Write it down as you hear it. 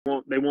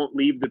won't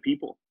leave the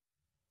people.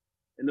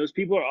 And those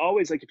people are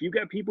always like, if you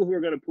got people who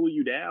are going to pull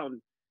you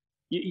down,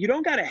 you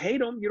don't got to hate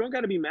them. You don't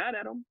got to be mad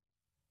at them.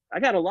 I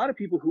got a lot of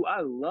people who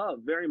I love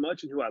very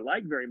much and who I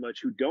like very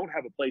much who don't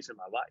have a place in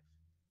my life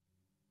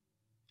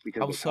because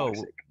How they're so?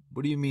 toxic.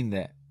 What do you mean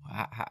that?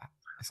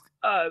 It's-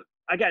 Uh,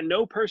 I got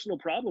no personal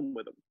problem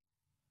with them.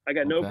 I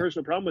got no okay.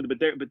 personal problem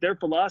with it, but their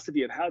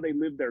philosophy of how they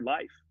live their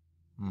life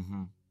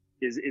Mm-hmm.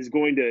 is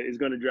going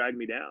to drag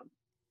me down.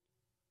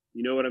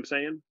 You know what I'm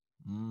saying?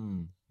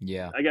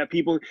 Yeah. I got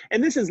people,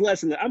 and this is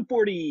less than that. I'm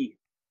 43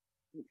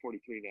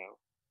 now.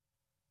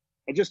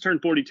 I just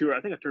turned 42. Or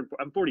I think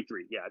I'm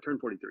 43. Yeah, I turned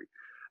 43.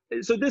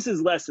 So this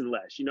is less and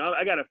less. You know,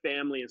 I got a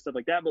family and stuff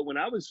like that. But when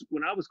I was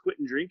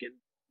quitting drinking,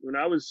 when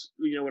I was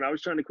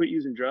trying to quit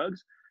using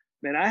drugs,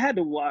 man, I had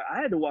to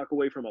walk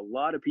away from a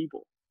lot of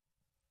people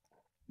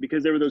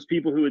because there were those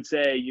people who would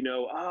say,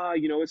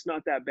 it's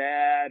not that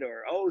bad,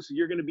 or so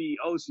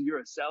you're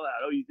a sellout.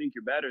 Oh, you think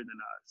you're better than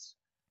us.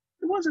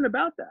 It wasn't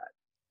about that.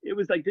 It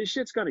was like, this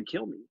shit's gonna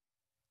kill me.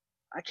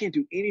 I can't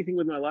do anything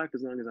with my life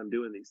as long as I'm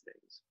doing these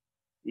things.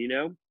 You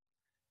know,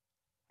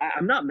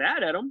 I'm not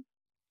mad at them.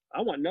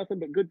 I want nothing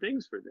but good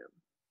things for them.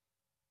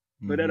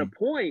 But at a Mm-hmm.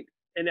 point,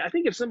 and I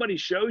think if somebody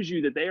shows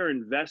you that they are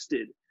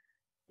invested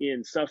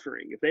in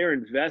suffering, if they are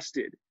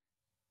invested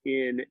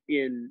in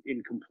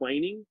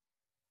complaining,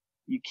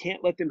 you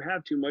can't let them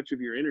have too much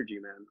of your energy,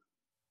 man.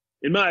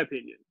 In my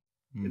opinion,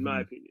 in my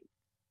Mm-hmm. opinion,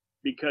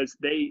 because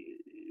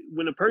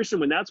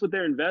when that's what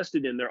they're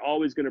invested in, they're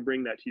always going to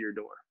bring that to your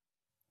door,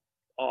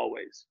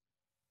 always,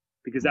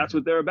 because that's Mm-hmm.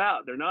 what they're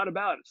about. They're not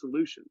about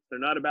solutions. They're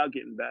not about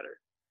getting better.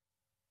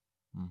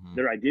 Mm-hmm.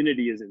 Their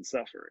identity is in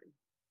suffering.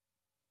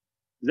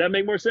 Does that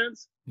make more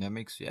sense? It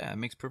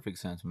makes perfect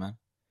sense, man.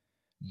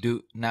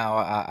 Do now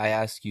I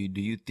ask you,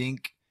 do you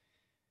think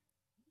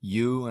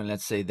you and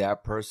let's say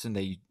that person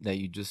that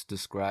you just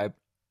described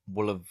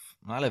will have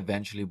not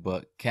eventually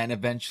but can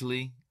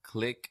eventually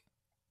click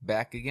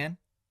back again?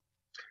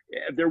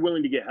 If they're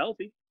willing to get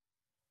healthy,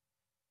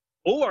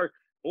 or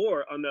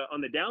on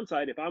the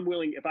downside, if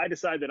I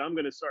decide that I'm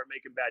going to start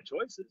making bad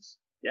choices,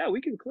 yeah,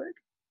 we can click.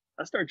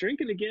 I start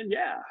drinking again,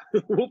 yeah,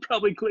 we'll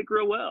probably click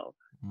real well.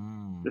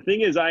 Mm, The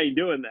thing is, I ain't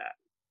doing that.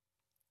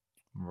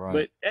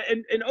 right. But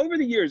and over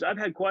the years, I've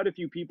had quite a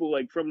few people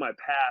like from my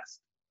past.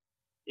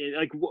 And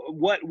like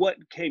what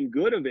came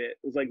good of it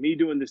was like me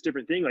doing this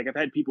different thing. Like I've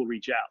had people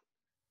reach out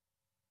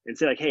and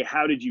say like, "Hey,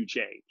 how did you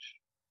change?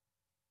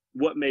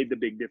 What made the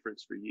big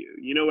difference for you?"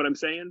 You know what I'm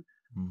saying?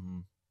 Mm-hmm.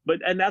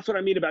 And that's what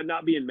I mean about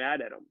not being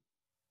mad at them,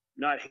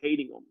 not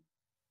hating them.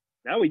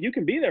 Now you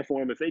can be there for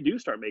them if they do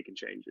start making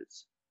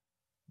changes.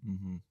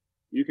 Mm-hmm.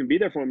 You can be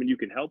there for them and you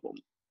can help them.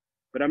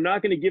 But I'm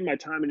not going to give my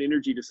time and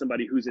energy to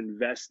somebody who's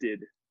invested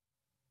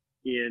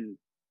in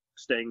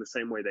staying the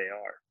same way they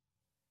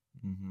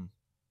are. Mm-hmm.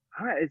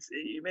 All right,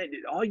 man,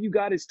 all you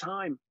got is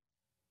time.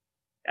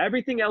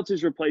 Everything else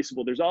is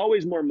replaceable. There's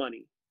always more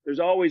money. There's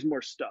always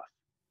more stuff.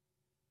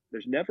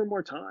 There's never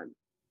more time.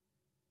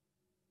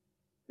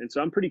 And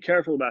so I'm pretty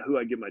careful about who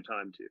I give my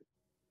time to.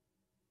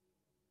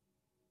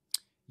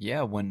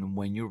 Yeah,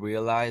 when you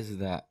realize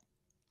that,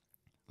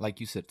 like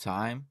you said,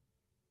 time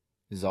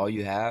is all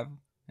you have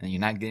and you're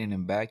not getting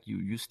it back,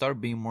 you start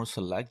being more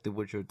selective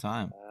with your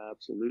time,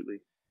 Absolutely.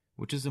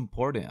 which is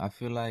important. I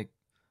feel like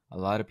a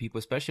lot of people,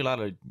 especially a lot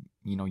of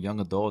young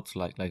adults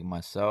like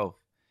myself,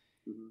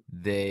 Hmm.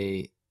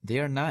 they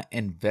are not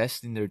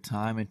investing their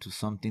time into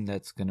something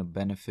that's going to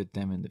benefit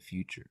them in the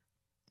future.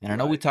 And I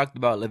know we Right. talked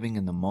about living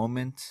in the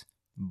moment,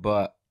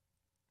 but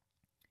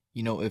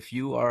if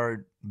you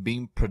are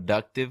being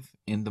productive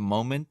in the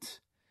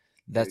moment,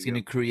 There that's you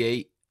going to go.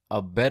 create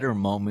a better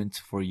moment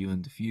for you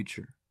in the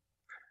future.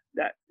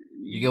 That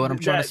You get what I'm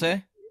trying to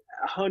that say?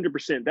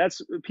 100%.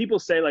 That's people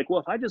say like,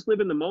 well, if I just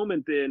live in the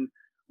moment, then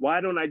why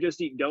don't I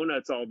just eat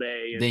donuts all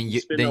day Then and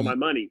you spend all then my you,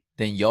 money?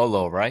 then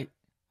YOLO, right?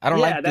 I don't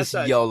Yeah, like that's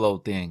this a. YOLO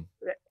thing.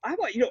 I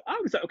want I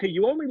was like, okay,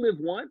 you only live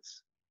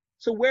once,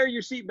 so wear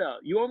your seatbelt.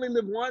 You only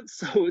live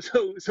once,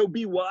 so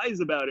be wise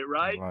about it,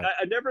 right? Right.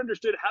 I never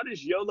understood how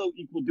does YOLO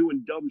equal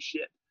doing dumb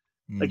shit.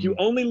 Like you Mhm.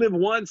 only live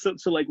once,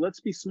 so like let's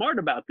be smart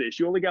about this.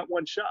 You only got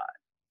one shot.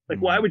 Like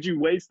why Mhm. would you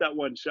waste that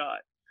one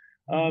shot?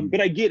 Mhm.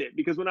 But I get it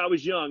because when I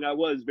was young, I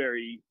was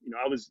very,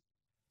 I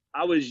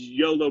was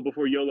YOLO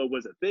before YOLO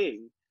was a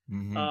thing.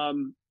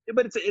 Mhm.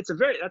 But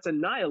that's a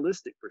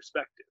nihilistic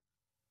perspective.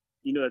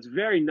 That's a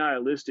very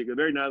nihilistic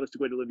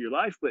way to live your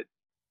life. But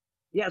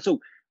yeah, so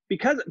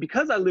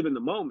because I live in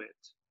the moment,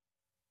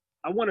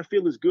 I want to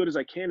feel as good as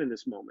I can in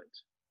this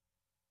moment.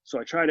 So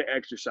I try to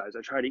exercise,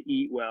 I try to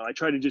eat well, I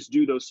try to just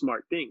do those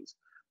smart things.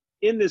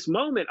 In this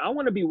moment, I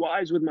want to be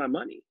wise with my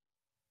money.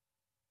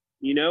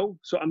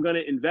 So I'm going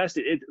to invest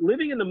it.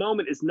 Living in the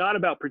moment is not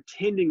about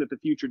pretending that the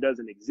future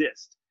doesn't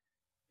exist.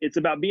 It's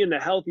about being the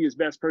healthiest,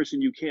 best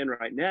person you can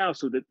right now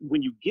so that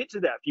when you get to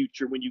that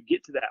future, when you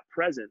get to that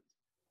present,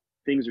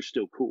 things are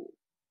still cool.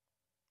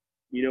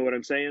 You know what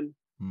I'm saying?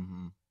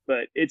 Mhm.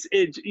 But it's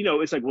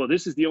like, well,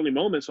 this is the only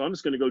moment, so I'm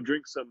just going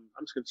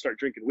to start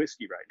drinking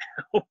whiskey right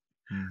now.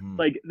 Mm-hmm.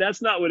 Like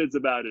that's not what it's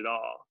about at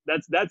all.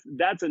 That's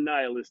a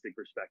nihilistic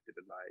perspective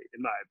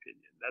in my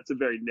opinion. That's a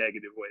very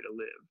negative way to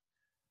live.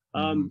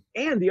 Mm-hmm.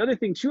 And the other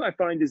thing too I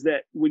find is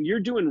that when you're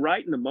doing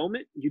right in the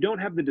moment, you don't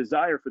have the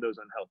desire for those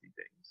unhealthy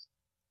things.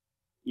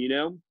 You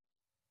know,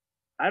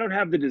 I don't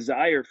have the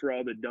desire for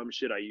all the dumb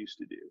shit I used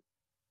to do.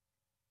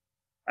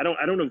 I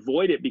don't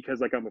avoid it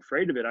because like I'm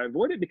afraid of it. I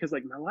avoid it because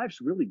like my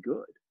life's really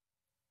good.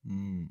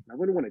 Mm-hmm. I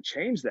wouldn't want to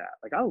change that.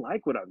 Like I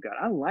like what I've got.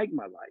 I like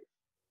my life.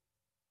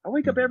 I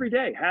wake up Mm-hmm. every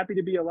day happy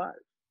to be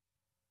alive.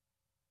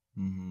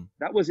 Mm-hmm.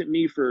 That wasn't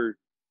me for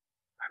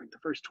I mean the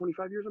first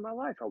 25 years of my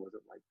life I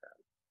wasn't like that.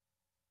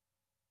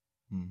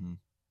 Mm-hmm.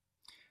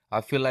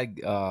 I feel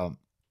like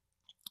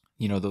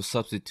you know, those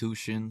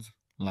substitutions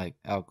like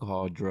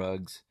alcohol,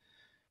 drugs,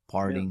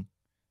 Yeah, partying,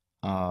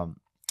 um,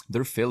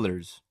 they're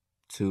fillers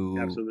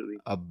to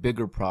absolutely. a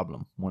bigger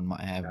problem one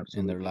might have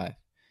in their Absolutely. life.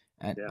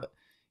 And Yeah. but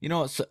you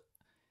know, so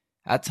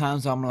at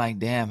times I'm like,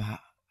 damn,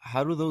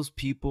 how do those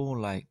people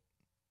like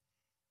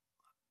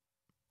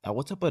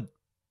what type of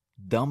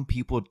dumb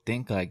people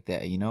think like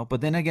that, you know?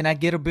 But then again, I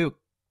get a bit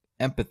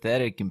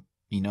empathetic and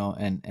you know,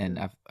 and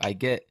Yeah.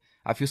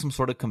 I feel some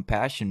sort of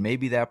compassion.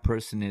 Maybe that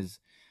person is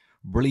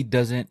really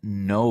doesn't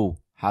know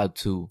how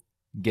to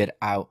get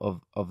out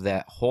of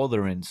that hole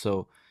they're in.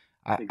 So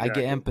I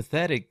get Exactly.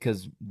 empathetic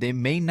because they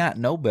may not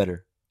know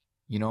better.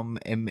 You know,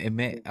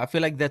 Yeah. I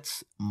feel like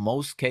that's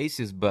most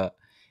cases, but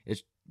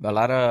it's a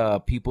lot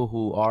of people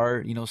who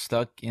are you know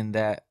stuck in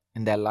that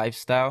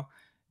lifestyle.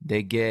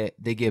 They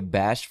get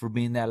bashed for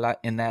being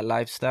in that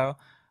lifestyle.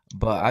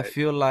 But I Right.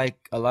 feel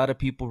like a lot of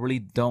people really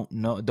don't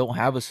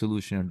have a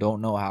solution or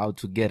don't know how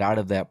to get out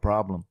of that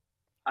problem.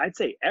 I'd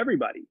say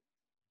everybody.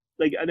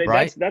 Like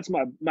Right? that's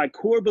my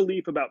core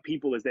belief about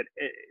people is that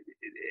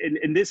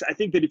and this I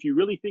think that if you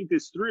really think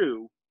this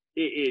through,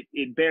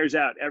 it bears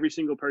out every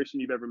single person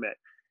you've ever met.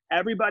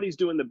 Everybody's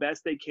doing the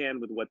best they can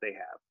with what they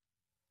have.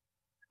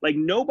 Like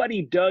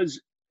nobody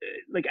does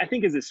like I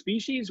think as a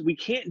species, we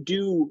can't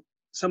do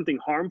something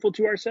harmful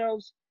to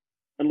ourselves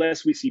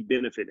unless we see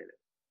benefit in it.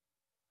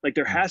 Like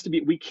there has to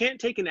be we can't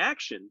take an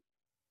action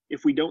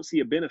if we don't see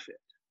a benefit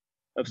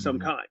of some Mm-hmm.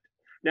 kind.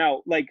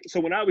 Now, like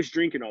so when I was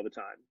drinking all the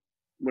time,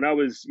 when I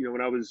was, you know,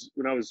 when I was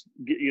you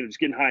know just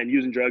getting high and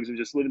using drugs and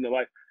just living the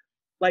life,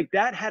 like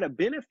that had a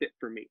benefit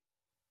for me.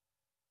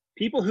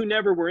 People who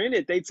never were in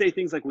it, they'd say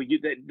things like, "Well,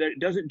 that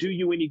doesn't do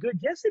you any good."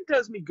 Yes, it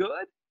does me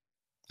good.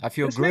 I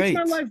feel This makes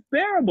my great. life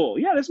bearable.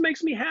 Yeah, this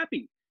makes me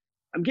happy.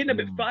 I'm getting up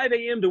at Mm,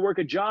 5 a.m. to work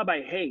a job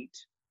I hate,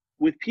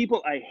 with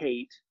people I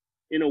hate,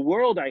 in a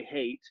world I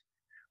hate.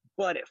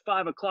 But at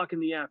 5 o'clock in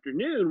the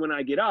afternoon, when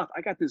I get off,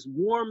 I got this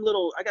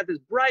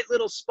bright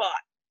little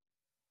spot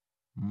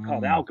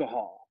called mm,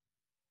 alcohol.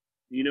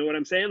 You know what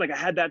I'm saying? Like I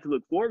had that to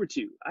look forward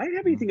to. I didn't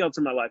have mm, anything else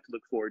in my life to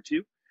look forward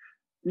to.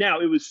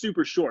 Now it was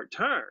super short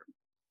term,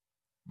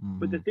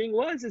 but the mm, thing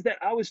was is that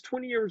I was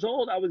 20 years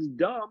old. I was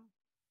dumb.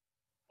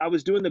 I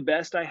was doing the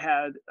best I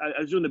had. I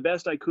was doing the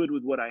best I could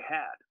with what I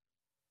had.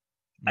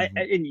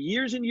 mm, In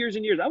years and years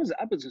and years, I was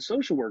a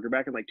social worker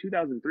back in like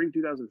 2003,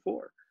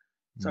 2004.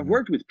 So I've mm,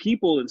 worked with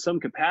people in some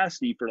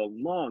capacity for a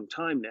long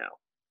time now.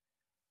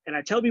 And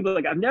I tell people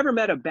like I've never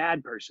met a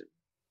bad person.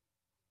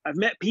 I've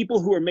met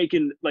people who are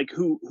making like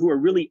who are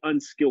really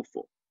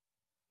unskillful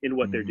in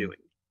what they're mm, doing.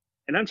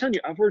 And I'm telling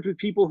you, I've worked with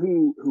people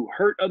who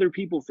hurt other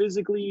people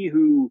physically,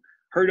 who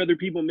hurt other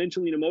people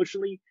mentally and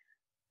emotionally,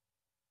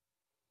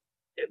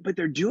 but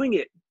they're doing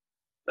it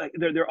like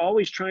they're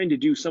always trying to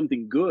do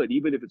something good,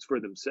 even if it's for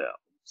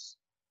themselves.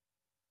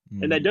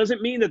 And that mm.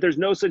 doesn't mean that there's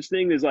no such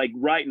thing as like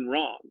right and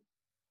wrong.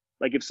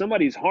 Like if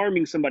somebody's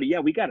harming somebody, yeah,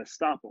 we got to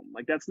stop them.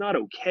 Like that's not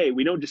okay.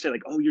 We don't just say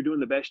like, oh, you're doing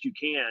the best you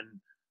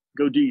can,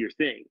 go do your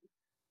thing.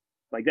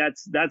 Like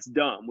that's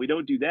dumb. We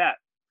don't do that.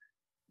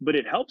 But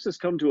it helps us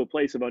come to a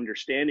place of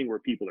understanding where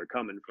people are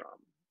coming from,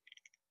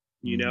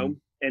 you know? Mhm,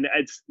 And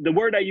it's the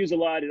word I use a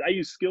lot is I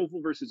use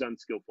skillful versus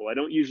unskillful. I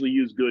don't usually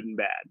use good and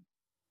bad.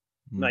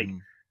 Like,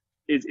 mhm,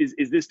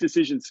 is this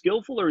decision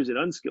skillful or is it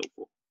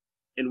unskillful?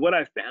 And what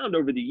I found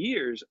over the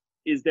years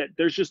is that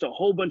there's just a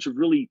whole bunch of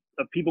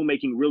people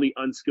making really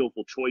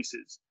unskillful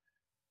choices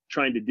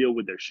trying to deal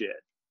with their shit.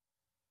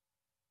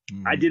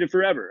 I mhm, did it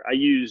forever.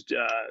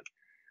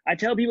 I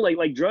tell people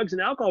like drugs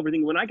and alcohol,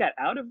 everything. When I got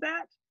out of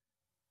that,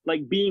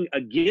 like being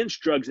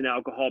against drugs and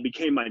alcohol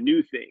became my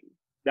new thing.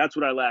 That's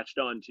what I latched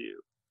onto.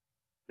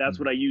 That's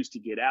what mhm, I used to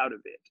get out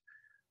of it.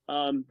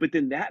 But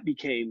then that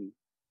became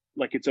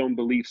like its own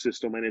belief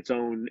system and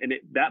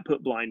that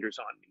put blinders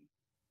on me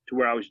to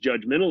where I was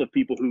judgmental of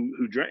people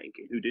who drank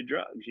and who did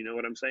drugs. You know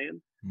what I'm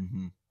saying?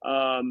 mhm,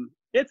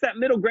 It's that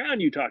middle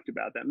ground you talked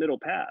about, that middle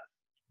path.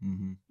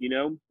 mhm, You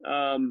know,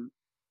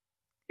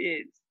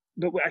 it's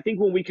but I think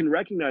when we can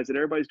recognize that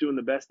everybody's doing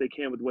the best they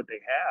can with what they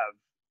have,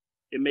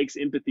 it makes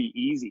empathy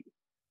easy.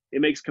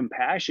 It makes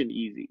compassion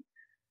easy.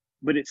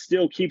 But it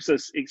still keeps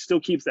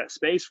that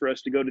space for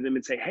us to go to them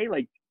and say, hey,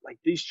 like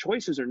these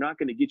choices are not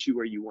going to get you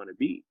where you want to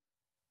be.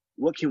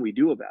 What can we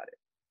do about it?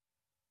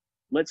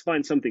 Let's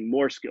find something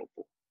more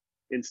skillful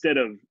instead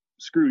of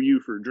screw you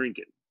for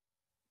drinking.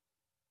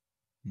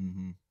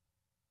 mhm.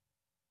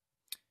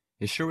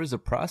 It sure is a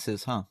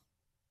process, huh?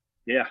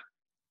 Yeah,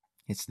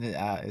 It's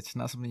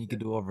not something you could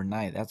do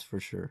overnight. That's for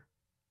sure.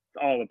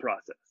 it's all a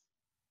process.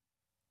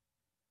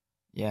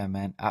 Yeah,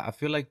 man. I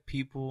feel like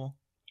people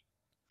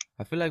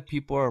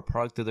are a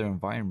product of their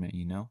environment,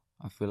 you know?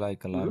 I feel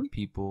like a lot Mm-hmm. of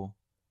people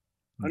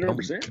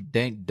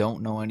 100%.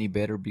 don't know any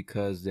better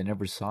because they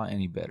never saw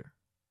any better,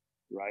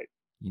 Right.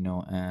 you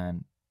know,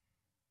 and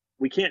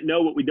We can't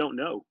know what we don't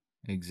know,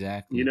 you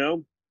exactly.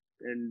 know?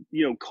 And,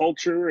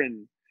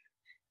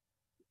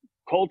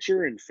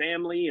 culture and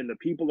family and the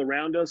people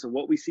around us and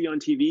what we see on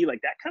TV,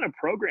 like that kind of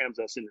programs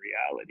us in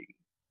reality.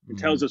 It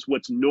tells Mhm. us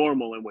what's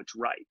normal and what's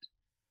right.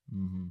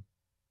 Mhm.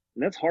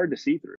 And that's hard to see through.